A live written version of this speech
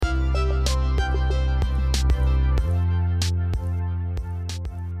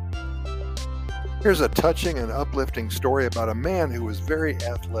Here's a touching and uplifting story about a man who was very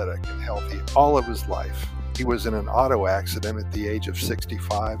athletic and healthy all of his life. He was in an auto accident at the age of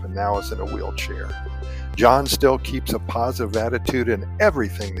 65 and now is in a wheelchair. John still keeps a positive attitude in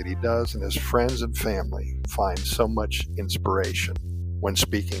everything that he does, and his friends and family find so much inspiration when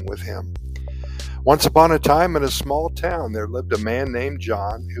speaking with him. Once upon a time, in a small town, there lived a man named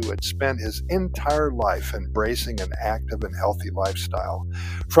John who had spent his entire life embracing an active and healthy lifestyle.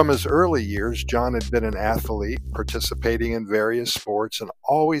 From his early years, John had been an athlete, participating in various sports and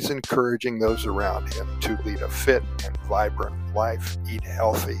always encouraging those around him to lead a fit and vibrant life, eat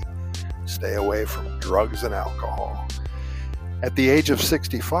healthy, stay away from drugs and alcohol. At the age of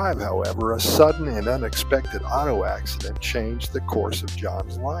 65, however, a sudden and unexpected auto accident changed the course of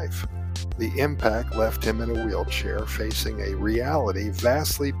John's life. The impact left him in a wheelchair, facing a reality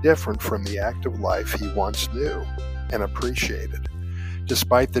vastly different from the active life he once knew and appreciated.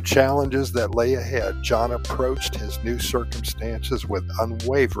 Despite the challenges that lay ahead, John approached his new circumstances with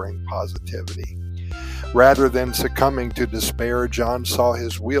unwavering positivity. Rather than succumbing to despair, John saw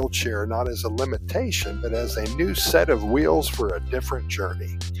his wheelchair not as a limitation, but as a new set of wheels for a different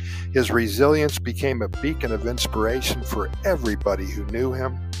journey. His resilience became a beacon of inspiration for everybody who knew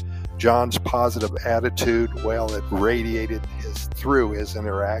him. John's positive attitude, it radiated through his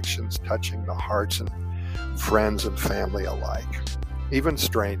interactions, touching the hearts and friends and family alike, even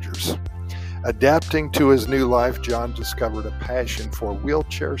strangers. Adapting to his new life, John discovered a passion for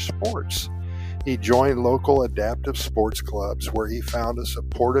wheelchair sports. He joined local adaptive sports clubs where he found a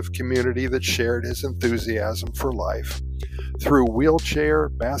supportive community that shared his enthusiasm for life. Through wheelchair,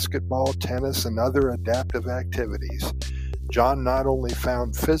 basketball, tennis, and other adaptive activities, John not only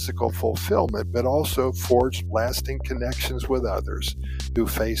found physical fulfillment, but also forged lasting connections with others who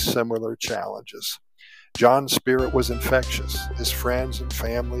faced similar challenges. John's spirit was infectious. His friends and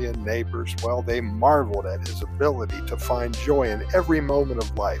family and neighbors, they marveled at his ability to find joy in every moment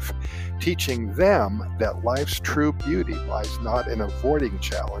of life, teaching them that life's true beauty lies not in avoiding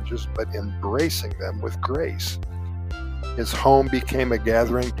challenges, but embracing them with grace. His home became a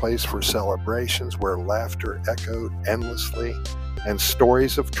gathering place for celebrations where laughter echoed endlessly and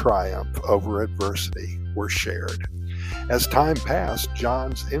stories of triumph over adversity were shared. As time passed,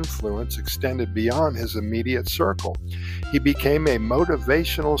 John's influence extended beyond his immediate circle. He became a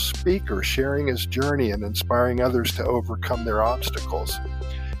motivational speaker, sharing his journey and inspiring others to overcome their obstacles.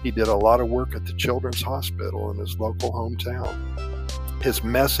 He did a lot of work at the Children's Hospital in his local hometown. His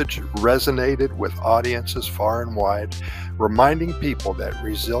message resonated with audiences far and wide, reminding people that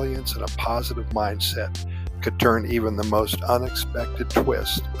resilience and a positive mindset could turn even the most unexpected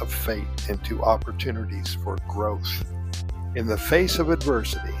twist of fate into opportunities for growth. In the face of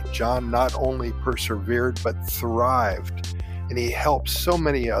adversity, John not only persevered but thrived, and he helped so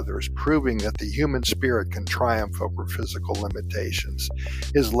many others, proving that the human spirit can triumph over physical limitations.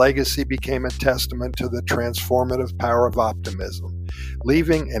 His legacy became a testament to the transformative power of optimism,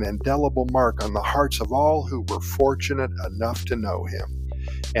 leaving an indelible mark on the hearts of all who were fortunate enough to know him.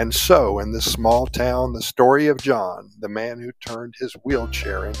 And so, in this small town, the story of John, the man who turned his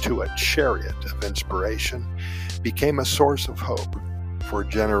wheelchair into a chariot of inspiration, became a source of hope for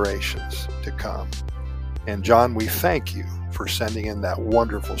generations to come. And John, we thank you for sending in that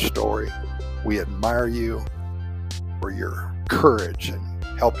wonderful story. We admire you for your courage and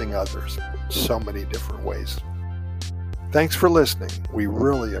helping others in so many different ways. Thanks for listening. We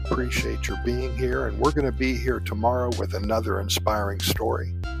really appreciate your being here, and we're going to be here tomorrow with another inspiring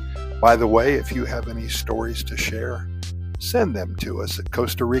story. By the way, if you have any stories to share, send them to us at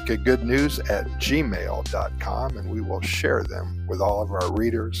CostaRicaGoodNews@gmail.com, and we will share them with all of our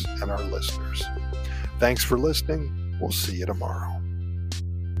readers and our listeners. Thanks for listening. We'll see you tomorrow.